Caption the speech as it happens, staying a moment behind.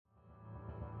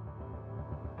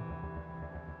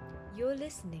You're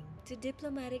listening to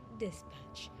Diplomatic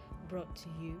Dispatch, brought to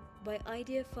you by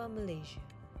IDFR Malaysia.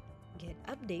 Get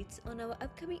updates on our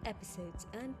upcoming episodes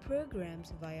and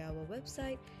programs via our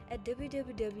website at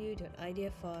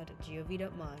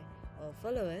www.idfr.gov.my or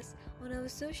follow us on our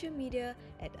social media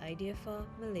at IDFR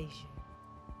Malaysia.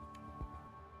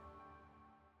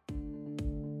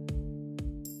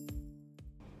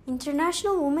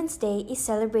 International Women's Day is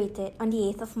celebrated on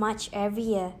the 8th of March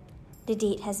every year. The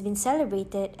date has been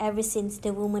celebrated ever since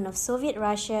the women of Soviet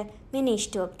Russia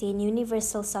managed to obtain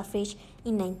universal suffrage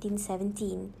in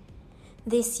 1917.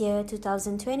 This year,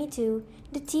 2022,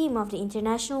 the theme of the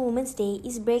International Women's Day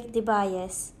is Break the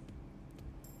Bias.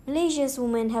 Malaysia's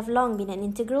women have long been an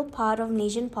integral part of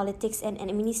Malaysian politics and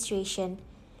administration.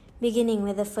 Beginning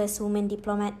with the first woman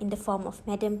diplomat in the form of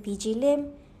Madam P.G.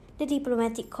 Lim, the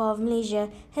Diplomatic Corps of Malaysia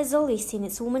has always seen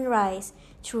its women rise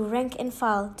through rank and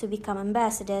file to become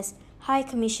ambassadors, high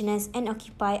commissioners and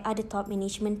occupy other top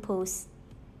management posts.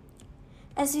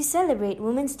 As we celebrate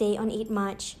Women's Day on 8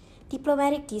 March,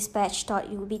 Diplomatic Dispatch thought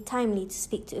it would be timely to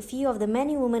speak to a few of the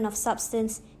many women of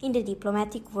substance in the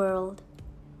diplomatic world.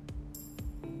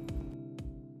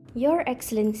 Your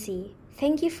Excellency,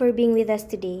 thank you for being with us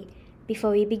today. Before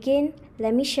we begin,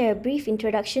 let me share a brief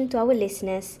introduction to our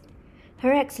listeners.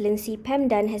 Her Excellency Pam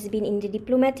Dunn has been in the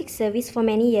diplomatic service for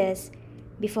many years.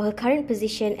 Before her current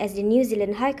position as the New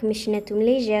Zealand High Commissioner to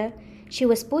Malaysia, she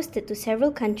was posted to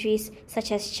several countries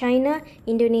such as China,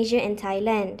 Indonesia and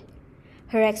Thailand.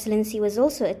 Her Excellency was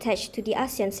also attached to the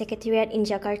ASEAN Secretariat in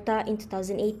Jakarta in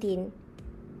 2018.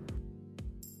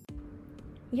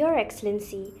 Your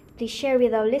Excellency, please share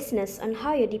with our listeners on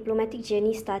how your diplomatic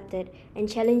journey started and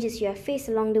challenges you have faced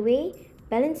along the way,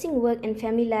 balancing work and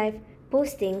family life,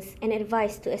 postings, and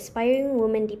advice to aspiring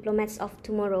women diplomats of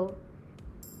tomorrow.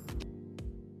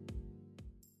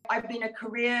 I've been a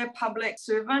career public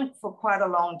servant for quite a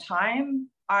long time.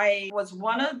 I was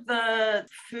one of the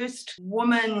first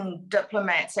women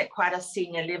diplomats at quite a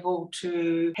senior level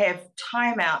to have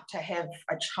time out to have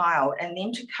a child and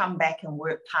then to come back and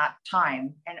work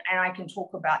part-time. And I can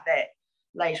talk about that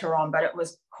later on, but it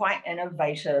was quite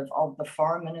innovative of the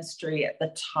Foreign Ministry at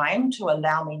the time to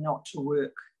allow me not to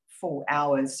work full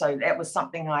hours. So that was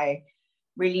something I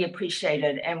really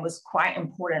appreciated and was quite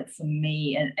important for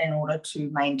me in order to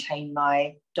maintain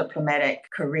my diplomatic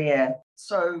career.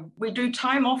 So we do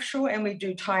time offshore and we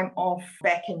do time off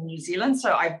back in New Zealand.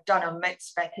 So I've done a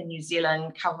mix back in New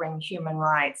Zealand covering human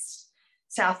rights,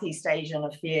 Southeast Asian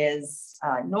affairs,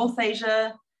 North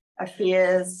Asia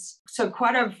affairs. So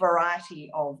quite a variety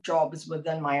of jobs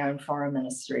within my own foreign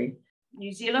ministry.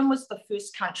 New Zealand was the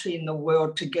first country in the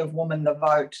world to give women the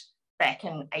vote back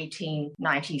in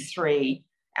 1893.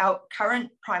 Our current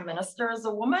Prime Minister is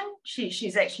a woman.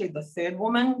 She's actually the third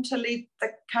woman to lead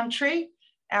the country.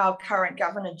 Our current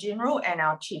Governor General and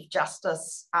our Chief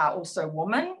Justice are also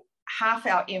women. Half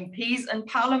our MPs in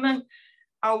Parliament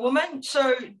are women.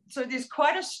 So there's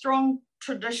quite a strong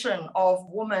tradition of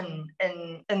women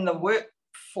in the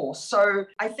workforce. So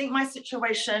I think my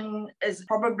situation is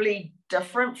probably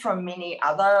different from many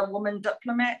other women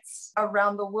diplomats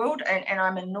around the world. And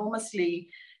I'm enormously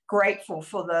grateful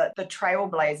for the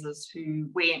trailblazers who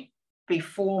went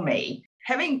before me.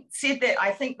 Having said that,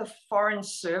 I think the Foreign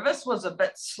Service was a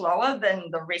bit slower than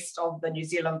the rest of the New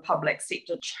Zealand public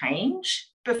sector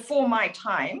change. Before my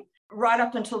time, right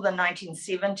up until the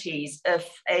 1970s,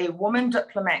 if a woman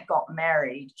diplomat got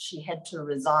married, she had to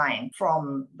resign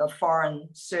from the Foreign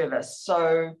Service.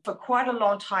 So for quite a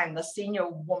long time, the senior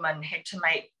woman had to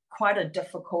make quite a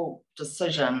difficult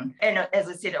decision. And as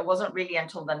I said, it wasn't really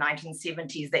until the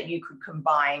 1970s that you could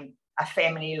combine a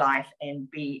family life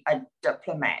and be a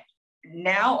diplomat.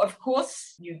 Now, of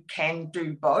course, you can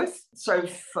do both. So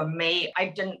for me, I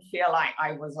didn't feel like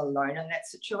I was alone in that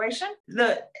situation.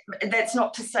 That's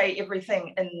not to say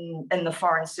everything in the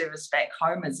Foreign Service back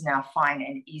home is now fine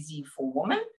and easy for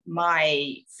women.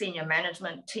 My senior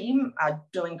management team are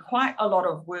doing quite a lot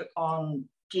of work on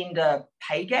gender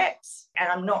pay gaps. And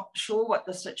I'm not sure what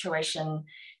the situation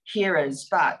here is,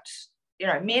 but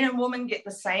men and women get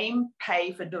the same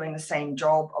pay for doing the same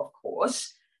job, of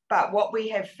course. But what we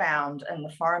have found in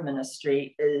the Foreign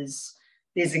Ministry is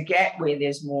there's a gap where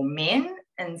there's more men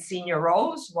in senior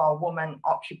roles while women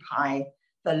occupy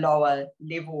the lower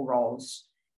level roles.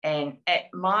 And at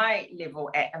my level,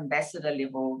 at ambassador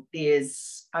level,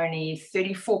 there's only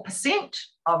 34%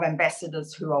 of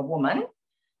ambassadors who are women,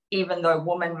 even though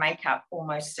women make up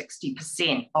almost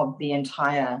 60% of the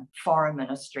entire Foreign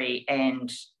Ministry and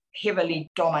heavily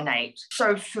dominate.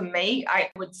 So for me, I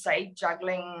would say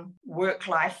juggling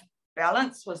work-life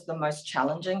balance was the most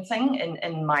challenging thing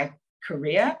in my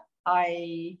career.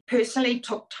 I personally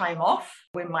took time off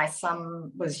when my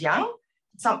son was young,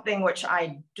 something which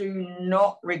I do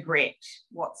not regret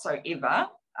whatsoever,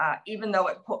 even though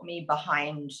it put me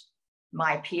behind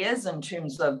my peers in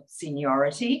terms of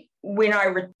seniority. When I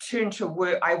returned to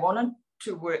work, I wanted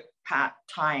to work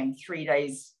part-time 3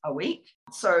 days a week.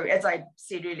 So as I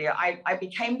said earlier, I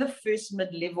became the first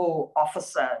mid-level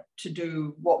officer to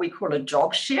do what we call a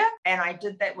job share. And I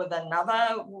did that with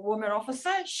another woman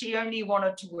officer. She only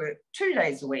wanted to work 2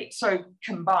 days a week. So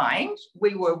combined,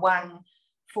 we were one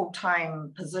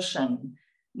full-time position.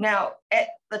 Now, at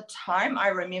the time, I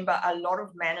remember a lot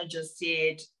of managers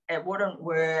said, it wouldn't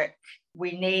work.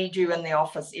 We need you in the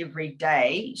office every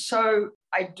day. So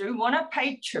I do want to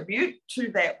pay tribute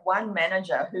to that one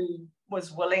manager who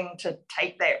was willing to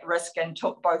take that risk and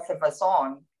took both of us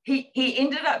on. He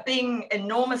ended up being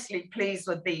enormously pleased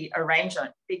with the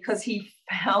arrangement because he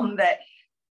found that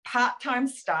part-time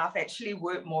staff actually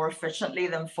work more efficiently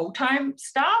than full-time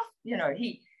staff. You know,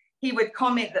 he would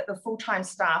comment that the full-time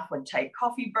staff would take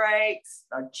coffee breaks,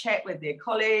 they'd chat with their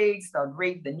colleagues, they'd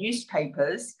read the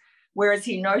newspapers, whereas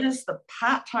he noticed the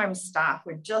part-time staff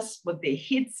were just with their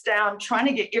heads down, trying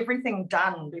to get everything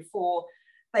done before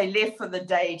they left for the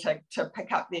day to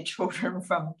pick up their children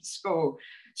from school.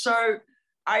 So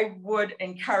I would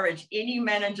encourage any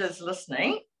managers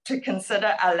listening to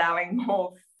consider allowing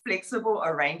more flexible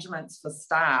arrangements for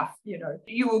staff. You know,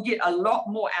 you will get a lot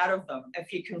more out of them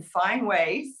if you can find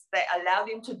ways that allow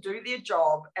them to do their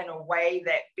job in a way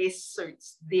that best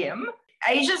suits them.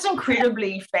 Asia's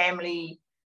incredibly family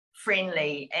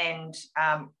friendly, and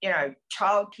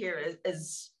childcare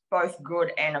is both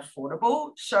good and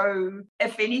affordable. So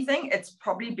if anything, it's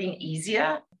probably been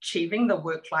easier achieving the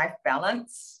work-life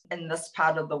balance in this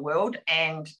part of the world.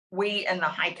 And we in the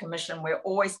High Commission, we're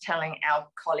always telling our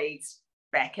colleagues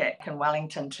back in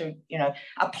Wellington to,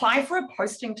 apply for a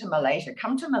posting to Malaysia,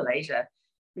 come to Malaysia,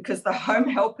 because the home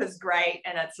help is great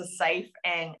and it's a safe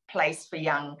and place for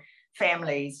young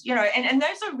families, and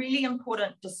those are really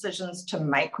important decisions to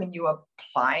make when you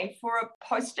apply for a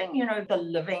posting, the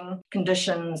living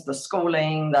conditions, the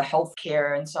schooling, the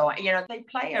healthcare, and so on. They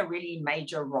play a really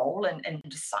major role in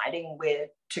deciding where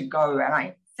to go. And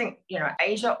I think,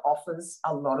 Asia offers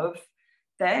a lot of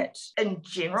that. In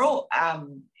general,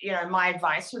 my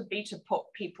advice would be to put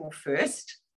people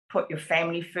first, put your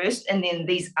family first, and then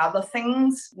these other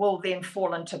things will then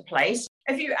fall into place.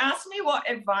 If you ask me what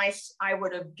advice I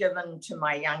would have given to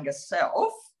my younger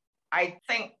self, I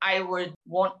think I would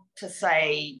want to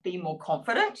say, be more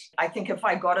confident. I think if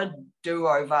I got a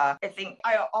do-over, I think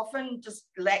I often just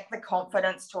lacked the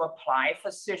confidence to apply for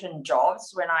certain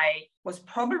jobs when I was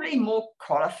probably more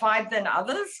qualified than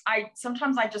others.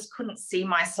 Sometimes I just couldn't see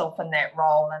myself in that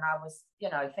role. And I was,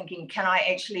 thinking, can I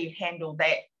actually handle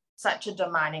that, such a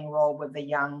demanding role with a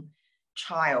young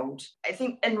child? I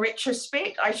think in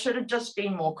retrospect, I should have just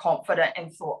been more confident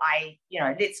and thought,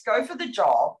 let's go for the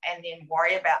job and then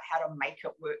worry about how to make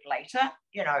it work later,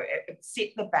 set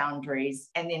the boundaries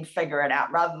and then figure it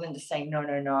out, rather than just saying, no,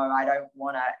 I don't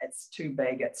want to, it's too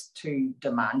big, it's too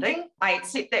demanding. I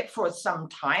accept that for some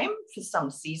time, for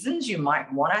some seasons, you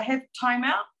might want to have time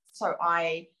out. So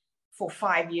I, for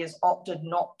 5 years, opted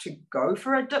not to go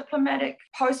for a diplomatic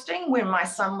posting when my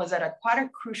son was at quite a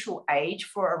crucial age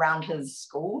for around his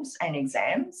schools and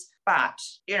exams. But,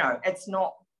 it's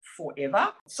not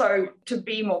forever. So to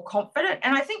be more confident,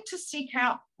 and I think to seek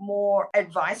out more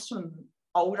advice from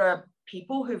older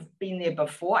people who've been there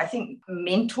before. I think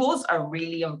mentors are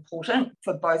really important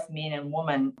for both men and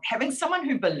women. Having someone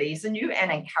who believes in you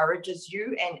and encourages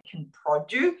you and can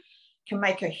prod you can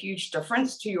make a huge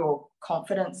difference to your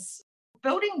confidence.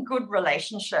 Building good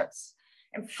relationships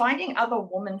and finding other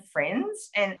women friends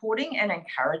and supporting and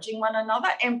encouraging one another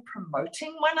and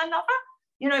promoting one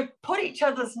another, put each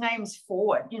other's names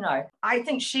forward. I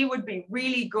think she would be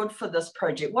really good for this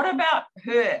project. What about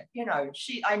her?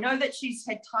 I know that she's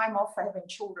had time off for having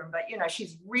children, but,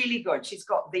 she's really good. She's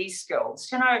got these skills,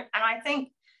 and I think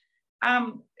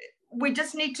we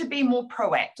just need to be more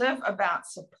proactive about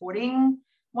supporting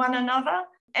one another.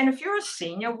 And if you're a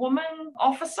senior woman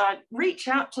officer, reach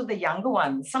out to the younger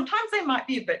ones. Sometimes they might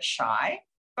be a bit shy,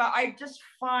 but I just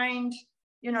find,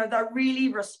 they're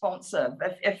really responsive.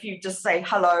 If you just say,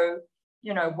 hello,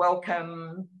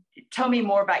 welcome, tell me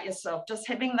more about yourself, just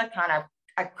having the kind of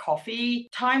a coffee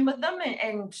time with them.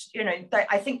 And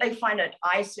I think they find it,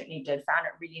 I certainly found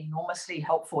it really enormously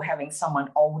helpful having someone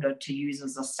older to use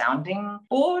as a sounding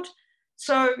board.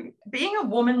 So being a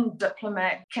woman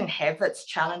diplomat can have its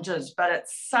challenges, but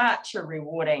it's such a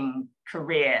rewarding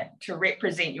career to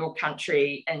represent your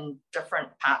country in different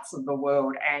parts of the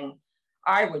world. And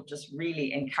I would just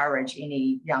really encourage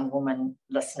any young woman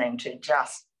listening to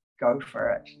just go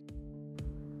for it.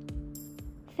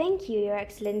 Thank you, Your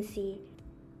Excellency.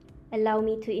 Allow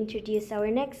me to introduce our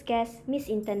next guest, Ms.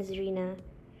 Intan Zurina.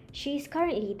 She is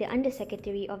currently the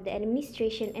Undersecretary of the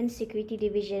Administration and Security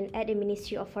Division at the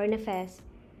Ministry of Foreign Affairs.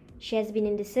 She has been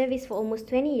in the service for almost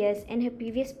 20 years, and her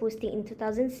previous posting in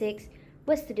 2006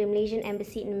 was to the Malaysian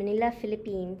Embassy in Manila,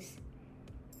 Philippines.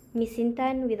 Ms.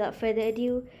 Intan, without further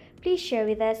ado, please share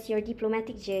with us your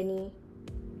diplomatic journey.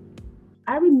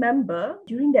 I remember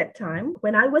during that time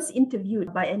when I was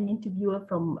interviewed by an interviewer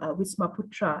from Wisma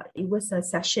Putra. It was a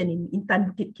session in Intan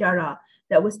Bukit Kiara.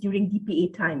 That was during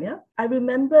DPA time. Yeah, I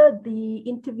remember the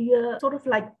interviewer sort of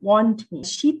like warned me.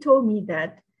 She told me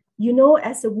that,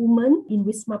 as a woman in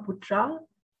Wisma Putra,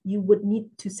 you would need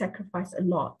to sacrifice a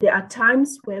lot. There are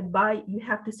times whereby you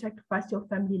have to sacrifice your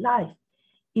family life.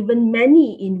 Even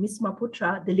many in Wisma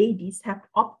Putra, the ladies have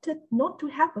opted not to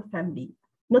have a family,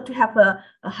 not to have a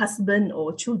husband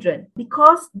or children,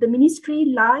 because the ministry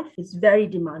life is very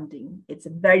demanding. It's a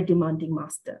very demanding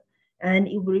master, and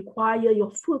it will require your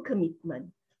full commitment.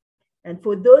 And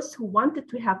for those who wanted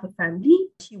to have a family,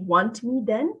 she wanted me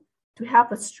then to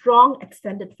have a strong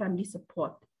extended family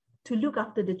support, to look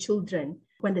after the children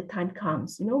when the time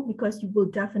comes, because you will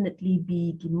definitely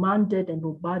be demanded and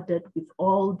bombarded with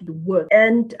all the work.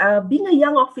 And being a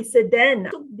young officer then, I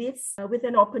took this with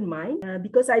an open mind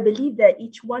because I believe that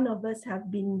each one of us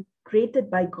have been created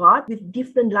by God with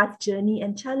different life journey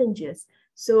and challenges.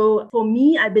 So for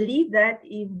me, I believe that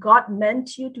if God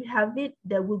meant you to have it,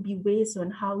 there will be ways on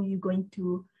how you're going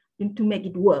to make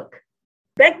it work.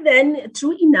 Back then,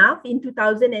 true enough, in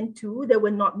 2002, there were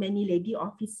not many lady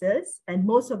officers, and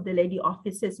most of the lady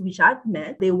officers which I've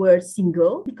met, they were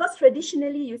single, because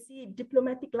traditionally, you see,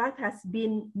 diplomatic life has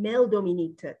been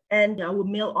male-dominated, and our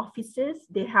male officers,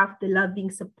 they have the loving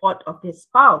support of their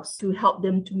spouse to help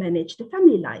them to manage the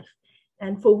family life.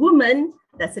 And for women,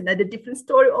 that's another different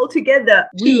story altogether.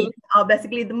 We are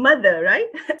basically the mother, right?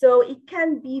 So it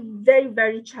can be very,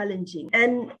 very challenging.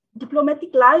 And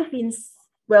diplomatic life in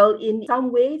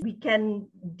some ways, we can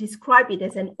describe it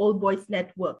as an all boys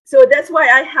network. So that's why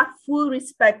I have full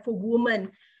respect for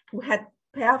women who had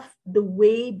paved the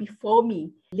way before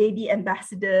me, lady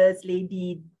ambassadors,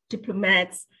 lady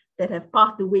diplomats that have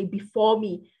paved the way before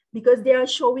me, because they are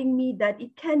showing me that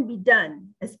it can be done,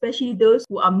 especially those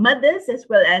who are mothers as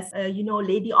well as,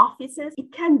 lady officers. It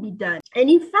can be done. And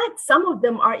in fact, some of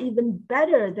them are even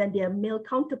better than their male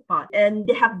counterpart. And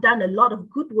they have done a lot of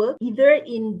good work, either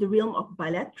in the realm of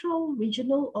bilateral,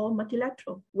 regional, or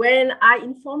multilateral. When I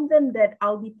informed them that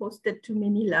I'll be posted to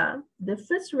Manila, the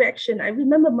first reaction, I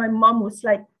remember my mom was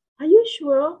like, "Are you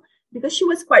sure?" Because she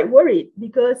was quite worried,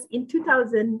 because in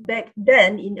 2000, back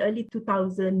then in early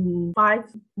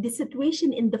 2005, the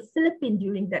situation in the Philippines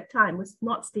during that time was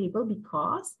not stable,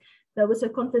 because there was a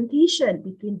confrontation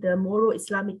between the Moro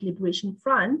Islamic Liberation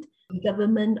Front, the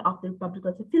government of the Republic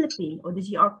of the Philippines, or the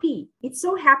GRP. It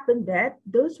so happened that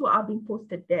those who are being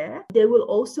posted there, they will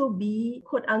also be,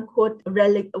 quote unquote,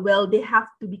 they have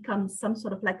to become some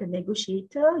sort of like a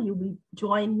negotiator. You'll be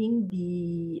joining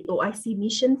the OIC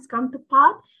missions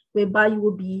counterpart, whereby you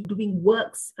will be doing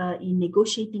works in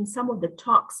negotiating some of the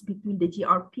talks between the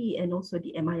GRP and also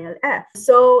the MILF.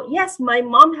 So yes, my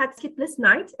mom had sleepless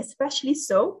nights, especially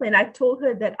so when I told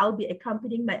her that I'll be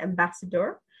accompanying my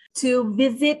ambassador to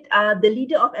visit the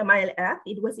leader of MILF.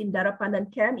 It was in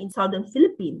Darapanan camp in southern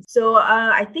Philippines. So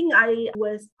I think I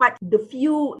was quite the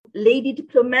few lady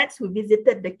diplomats who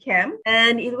visited the camp,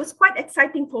 and it was quite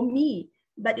exciting for me.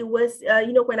 But it was,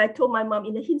 when I told my mom,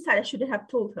 in the hindsight, I shouldn't have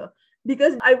told her.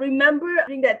 Because I remember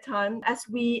during that time, as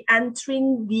we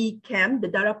entering the camp, the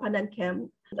Darapanan camp,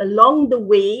 along the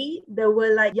way, there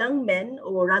were like young men,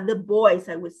 or rather boys,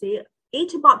 I would say,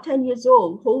 age about 10 years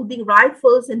old, holding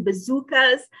rifles and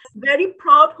bazookas, very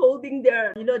proud holding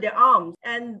their arms.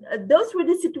 And those were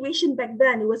the situation back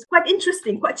then. It was quite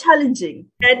interesting, quite challenging.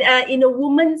 And in a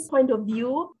woman's point of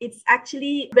view, it's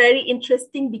actually very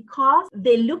interesting, because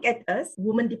they look at us,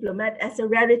 women diplomat, as a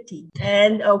rarity.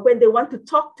 And when they want to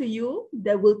talk to you,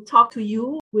 they will talk to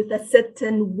you with a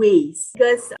certain ways.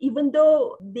 Because even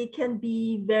though they can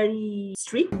be very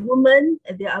strict women,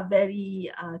 they are very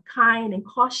kind and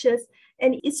cautious.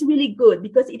 And it's really good,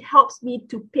 because it helps me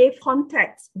to pave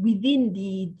contacts within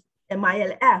the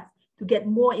MILF to get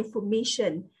more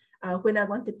information when I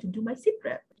wanted to do my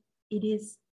CPREP. It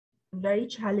is very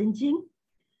challenging.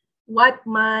 What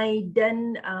my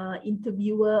then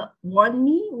interviewer warned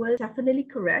me was definitely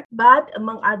correct. But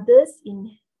among others,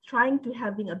 in trying to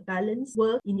having a balanced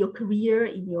work in your career,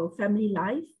 in your family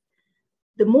life,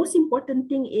 the most important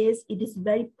thing is it is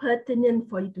very pertinent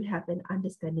for you to have an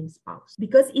understanding spouse.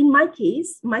 Because in my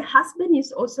case, my husband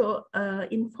is also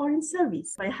in foreign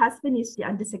service. My husband is the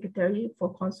Undersecretary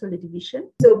for Consular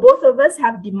Division. So both of us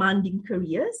have demanding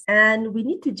careers, and we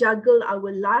need to juggle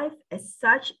our life as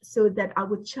such so that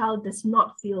our child does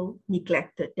not feel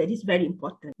neglected. That is very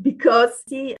important. Because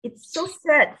see, it's so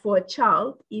sad for a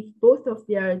child if both of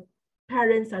their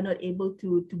parents are not able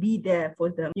to be there for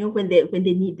them, when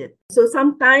they need it. So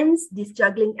sometimes this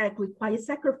juggling act requires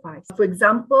sacrifice. For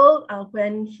example,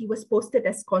 when he was posted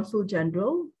as Consul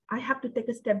General, I have to take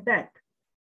a step back,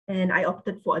 and I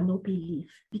opted for a no-pay leave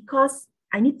because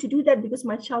I need to do that because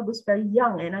my child was very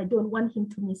young, and I don't want him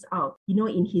to miss out.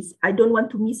 I don't want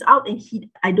to miss out, and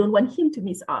I don't want him to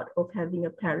miss out of having a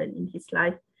parent in his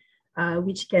life,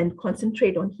 which can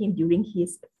concentrate on him during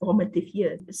his formative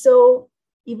years. So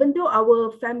even though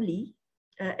our family,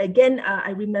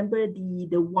 I remember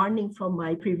the warning from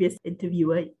my previous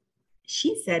interviewer.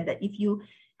 She said that if you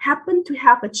happen to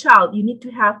have a child, you need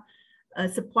to have a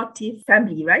supportive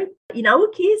family, right? In our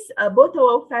case, both of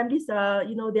our families are,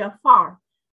 they are far.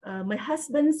 My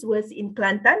husband's was in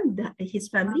Kelantan, his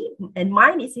family, and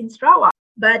mine is in Sarawak.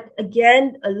 But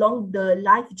again, along the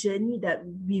life journey that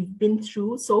we've been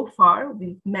through so far,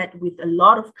 we've met with a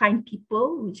lot of kind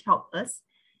people which help us.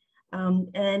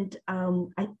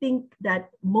 I think that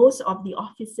most of the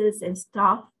officers and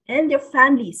staff and their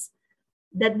families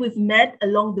that we've met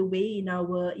along the way in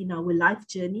our life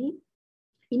journey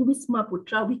in Wisma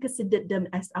Putra, we considered them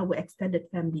as our extended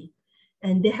family,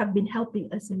 and they have been helping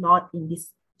us a lot in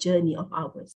this journey of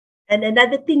ours. And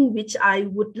another thing which I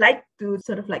would like to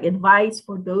sort of like advise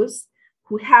for those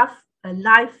who have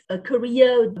a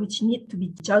career which need to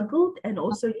be juggled, and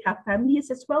also you have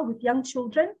families as well with young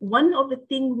children. One of the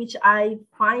things which I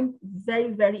find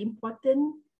very, very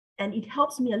important, and it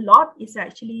helps me a lot, is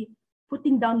actually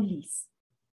putting down lists.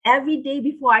 Every day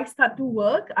before I start to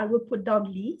work, I will put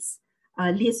down lists,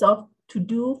 a list of to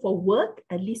do for work,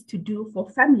 a list to do for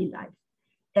family life.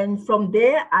 And from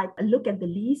there, I look at the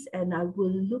list and I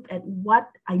will look at what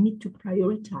I need to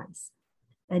prioritize.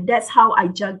 And that's how I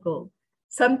juggle.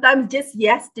 Sometimes just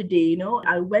yesterday,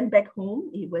 I went back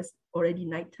home. It was already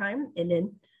nighttime. And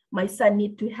then my son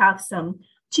needed to have some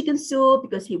chicken soup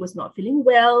because he was not feeling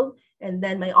well. And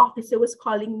then my officer was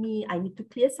calling me. I need to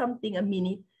clear something a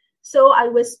minute. So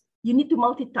you need to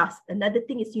multitask. Another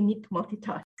thing is you need to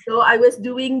multitask. So I was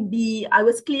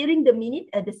clearing the minute.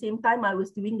 At the same time, I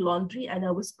was doing laundry and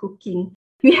I was cooking.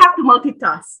 You have to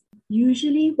multitask.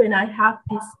 Usually when I have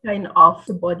this kind of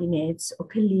subordinates or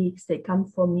colleagues that come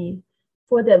for me,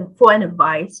 for an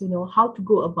advice, how to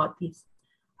go about this.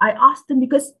 I ask them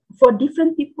because for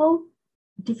different people,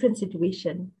 different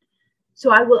situation.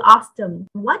 So I will ask them,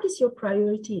 what is your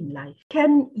priority in life?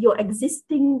 Can your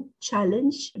existing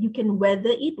challenge, you can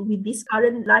weather it with this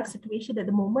current life situation at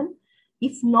the moment?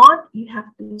 If not, you have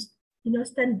to,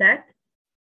 stand back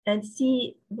and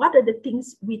see what are the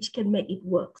things which can make it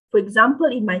work. For example,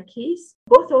 in my case,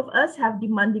 both of us have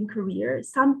demanding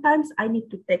careers. Sometimes I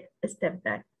need to take a step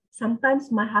back.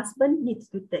 Sometimes my husband needs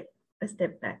to take a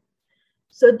step back.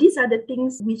 So these are the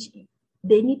things which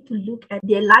they need to look at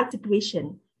their life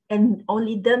situation, and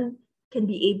only them can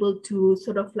be able to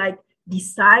sort of like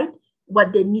decide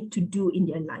what they need to do in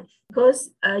their life.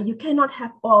 Because you cannot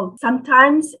have all.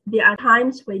 Sometimes there are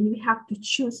times when you have to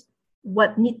choose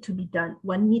what needs to be done,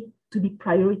 what needs to be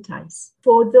prioritized.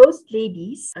 For those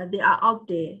ladies, they are out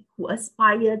there who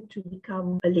aspire to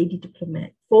become a lady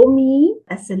diplomat. For me,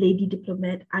 as a lady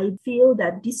diplomat, I feel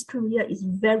that this career is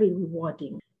very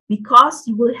rewarding because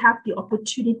you will have the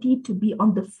opportunity to be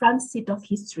on the front seat of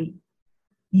history.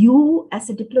 You, as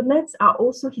a diplomat, are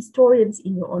also historians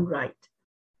in your own right.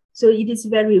 So it is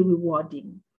very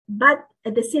rewarding. But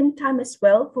at the same time as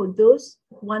well, for those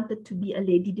who wanted to be a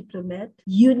lady diplomat,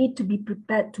 you need to be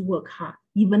prepared to work hard,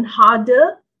 even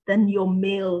harder than your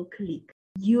male colleague.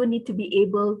 You need to be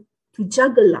able to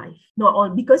juggle life, not all,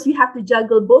 because you have to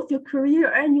juggle both your career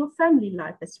and your family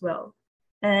life as well.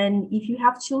 And if you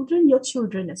have children, your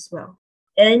children as well.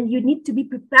 And you need to be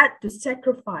prepared to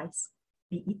sacrifice,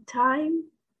 be it time,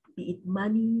 be it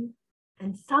money,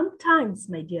 and sometimes,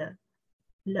 my dear,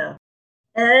 love.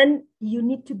 And you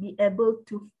need to be able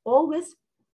to always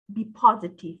be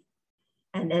positive.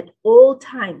 And at all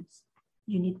times,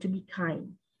 you need to be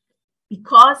kind.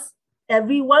 Because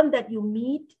everyone that you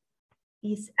meet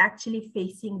is actually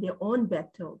facing their own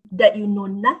battle that you know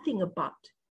nothing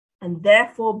about. And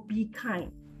therefore, be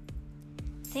kind.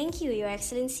 Thank you, Your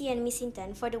Excellency and Miss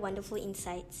Intan, for the wonderful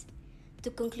insights. To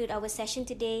conclude our session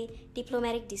today,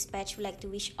 Diplomatic Dispatch would like to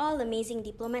wish all amazing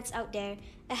diplomats out there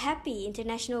a happy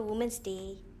International Women's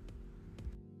Day.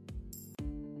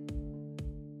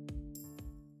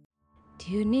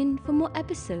 Tune in for more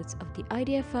episodes of the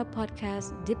IDFR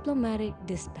podcast Diplomatic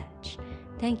Dispatch.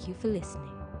 Thank you for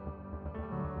listening.